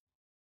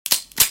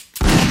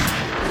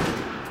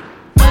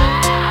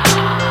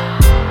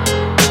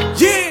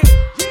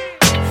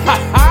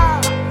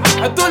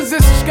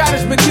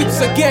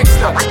metidos a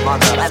gangsta.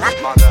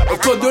 Eu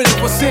tô de olho em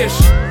vocês,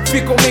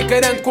 ficam me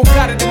encarando com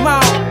cara de mal.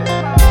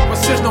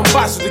 Vocês não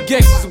passam de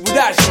gangsters de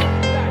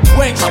budagem.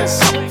 Wanksters,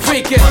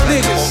 fake ass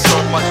niggas.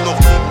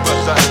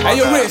 Hey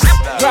yo Riz,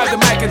 grab the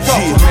mic and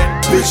talk,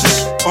 man.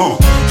 Bitches,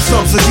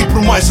 estamos aqui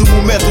por mais um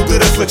momento de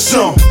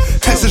reflexão.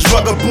 Essas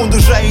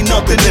vagabundas já aí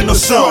não têm nem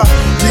noção.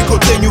 Digo, eu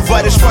tenho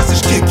várias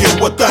faces que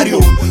é o otário.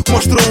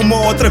 Mostro uma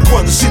ou outra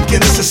quando sinto que é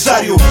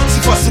necessário.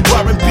 Se faço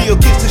R&B ou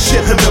que esse shit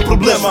é meu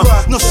problema.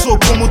 Não sou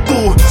como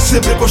tu,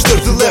 sempre com os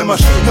teus dilemas.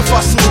 Eu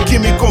faço o que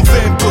me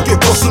convém porque eu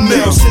posso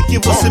meu. Sei que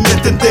você me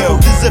entendeu,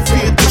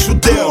 desafio do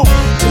judeu.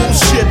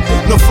 Bullshit,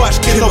 não faz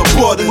quem não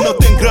pode. Não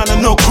tem grana,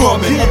 não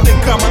come. Não tem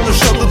cama, no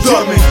chão tu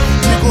dorme.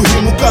 Digo,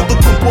 rimo, canto,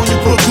 componho,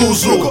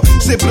 produzo.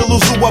 Sempre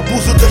iluso o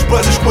abuso das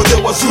bandas quando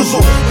eu as uso.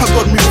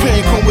 Agora me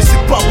vem com esse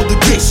papo de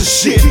gangsta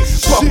shit.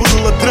 Papo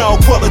de ladrão,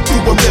 qual é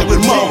tua, meu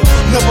irmão?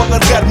 Não vou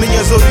largar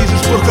minhas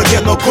origens porque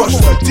eu não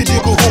gosto. Te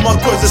digo uma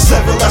coisa,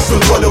 sabe lá se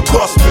olho eu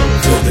gosto.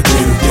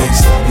 Verdadeiro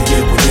gangsta,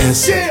 ninguém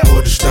conhece.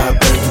 Pode estar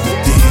perto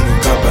de ti,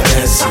 nunca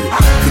aparece.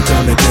 Fica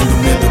metendo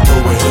medo à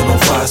toa, eu não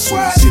faço.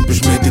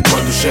 Simplesmente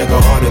quando chega a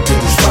hora te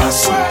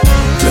desfaço.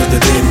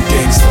 Verdadeiro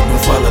gangsta, não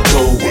fala à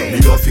toa.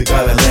 Melhor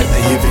ficar alerta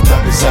e evitar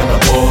pisar na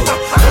bola.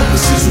 Não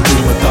preciso de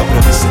matar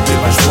para me sentir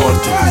mais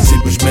forte.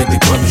 Simplesmente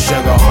quando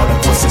chega a hora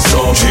você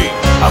sobe.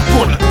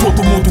 Agora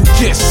todo mundo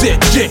quer ser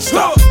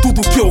gangsta.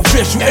 Tudo que eu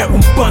vejo é um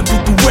bando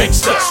de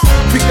wanksters.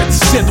 Fica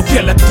dizendo que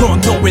ladrão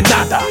não é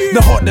nada.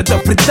 Na roda da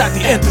verdade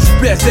entre os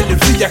pés ele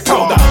via a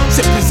cauda.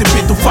 Sempre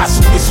exibido,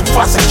 faço isso,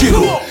 faço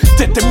aquilo.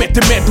 Tenta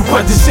meter medo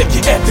pra dizer que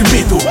é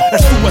temido.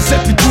 As tuas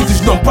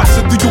atitudes não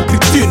passam de um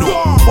cretino.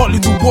 Olho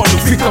no olho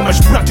fica mais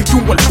branco que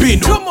um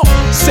albino.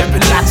 Sempre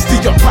látis,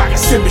 dia paga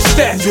sem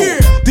mistério.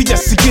 Dia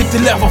seguinte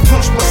leva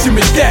flores para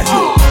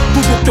cemitério.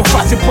 Tudo que eu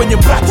faço eu ponho em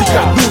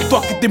prática num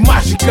toque de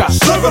mágica.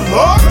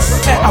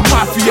 É a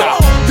máfia.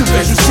 Te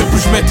vejo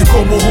simplesmente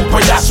como um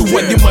palhaço.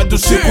 Animando o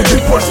circo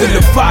depois de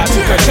levar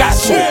um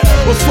cagaço.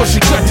 Eu sou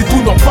gigante e tu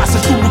não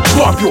passas do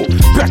micróbio.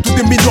 Perto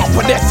de mim não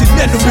aparece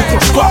nem no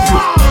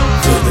microscópio.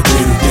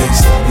 Verdadeiro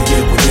gangsta,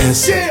 ninguém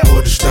conhece.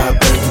 Pode estar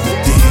perto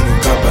de ti,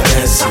 nunca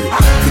aparece.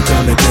 Fica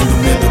metendo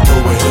medo à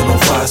toa, eu não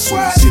faço.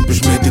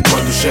 Simplesmente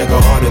quando chega a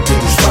hora te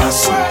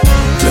desfaço.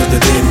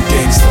 Verdadeiro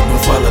gangsta, não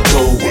fala à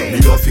toa.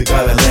 Melhor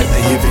ficar alerta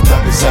e evitar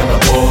pisar na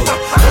bola.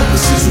 Não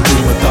preciso de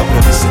matar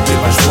para me sentir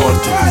mais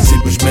forte.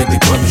 Simplesmente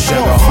quando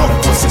chega a hora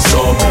você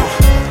sobe.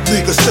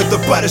 Liga-se tenta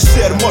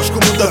parecer mós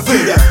como da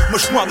vida,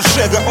 mas quando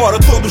chega a hora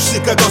todos se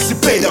cagam se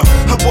peidam.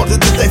 A borda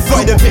de Day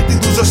Fighter,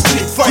 metidos a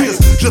Street Fighters.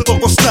 Já tô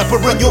com sniper,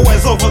 run your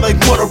ass over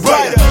like Motor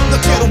Rider. Não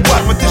quero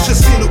arma, te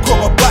assassino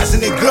com a base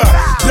nigga.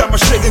 Drama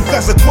chega em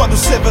casa quando o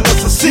Seven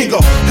lança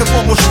single. Eu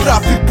vou mostrar,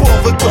 people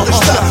vai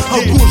contestar.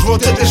 Alguns vão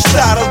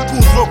detestar,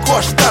 alguns vão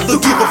gostar do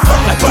give a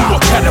fuck. A tua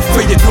cara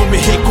feia não me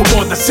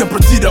incomoda. Sempre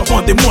tira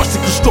onda e mostra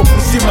que estou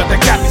por cima da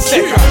carne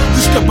seca.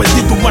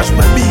 Descabadido, mas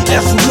para mim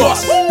és um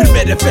loss.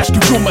 Primeira vez que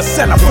vi uma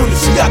cena foi no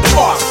Ciado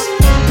Oz.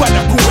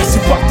 Para com esse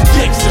papo de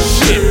gangsta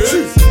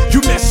shit.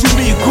 You mess with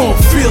me, gon'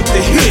 feel the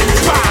hit.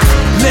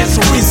 Let's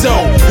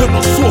reason, eu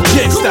não sou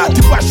gangsta.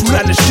 Te vais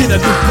chorar na esquina,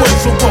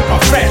 depois eu vou pra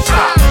festa.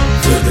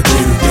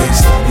 Verdadeiro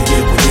gangsta,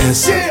 ninguém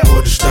conhece.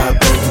 Pode estar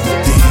perto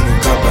de ti,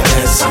 nunca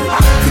aparece.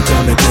 Fica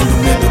metendo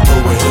medo à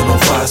toa, eu não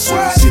faço.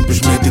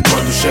 Simplesmente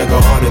quando chega a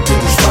hora te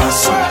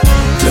desfaço.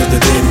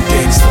 Verdadeiro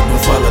gangsta, não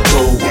fala à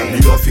toa.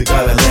 Melhor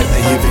ficar alerta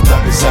e evitar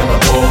pisar na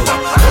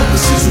bola. Não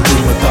preciso de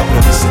matar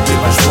para me sentir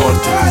mais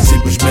forte.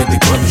 Simplesmente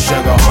quando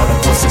chega a hora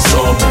você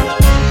sobe.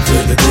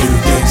 Verdadeiro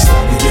gangsta,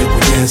 ninguém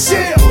conhece.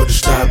 Pode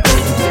estar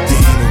perto de ti,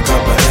 nunca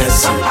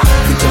aparece.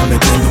 Fica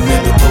metendo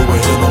medo à toa,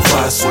 eu não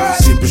faço.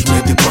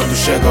 Simplesmente quando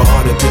chega a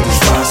hora te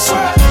desfaço.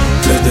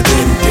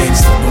 Verdadeiro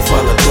gangsta, não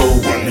fala à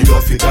toa.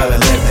 Melhor ficar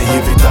alerta e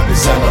evitar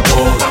pisar na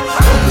bola.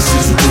 Não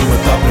preciso de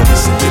matar para me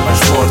sentir mais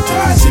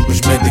forte.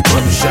 Simplesmente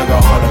quando chega a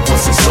hora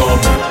você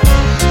sobe.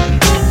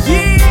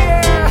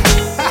 Yeah!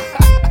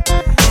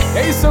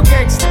 É isso,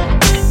 gangsta.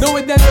 Não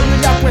adianta me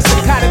olhar com essa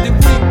cara de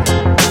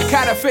brinco.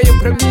 Cara feia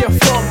pra mim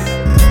é fome.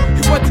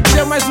 E vou te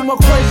dizer mais uma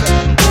coisa.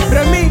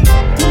 Pra mim,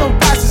 tu não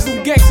passas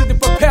um gangsta de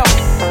papel.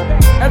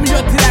 É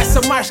melhor tirar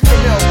essa máscara,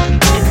 meu,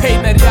 e cair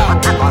na real.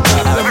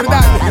 Na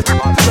verdade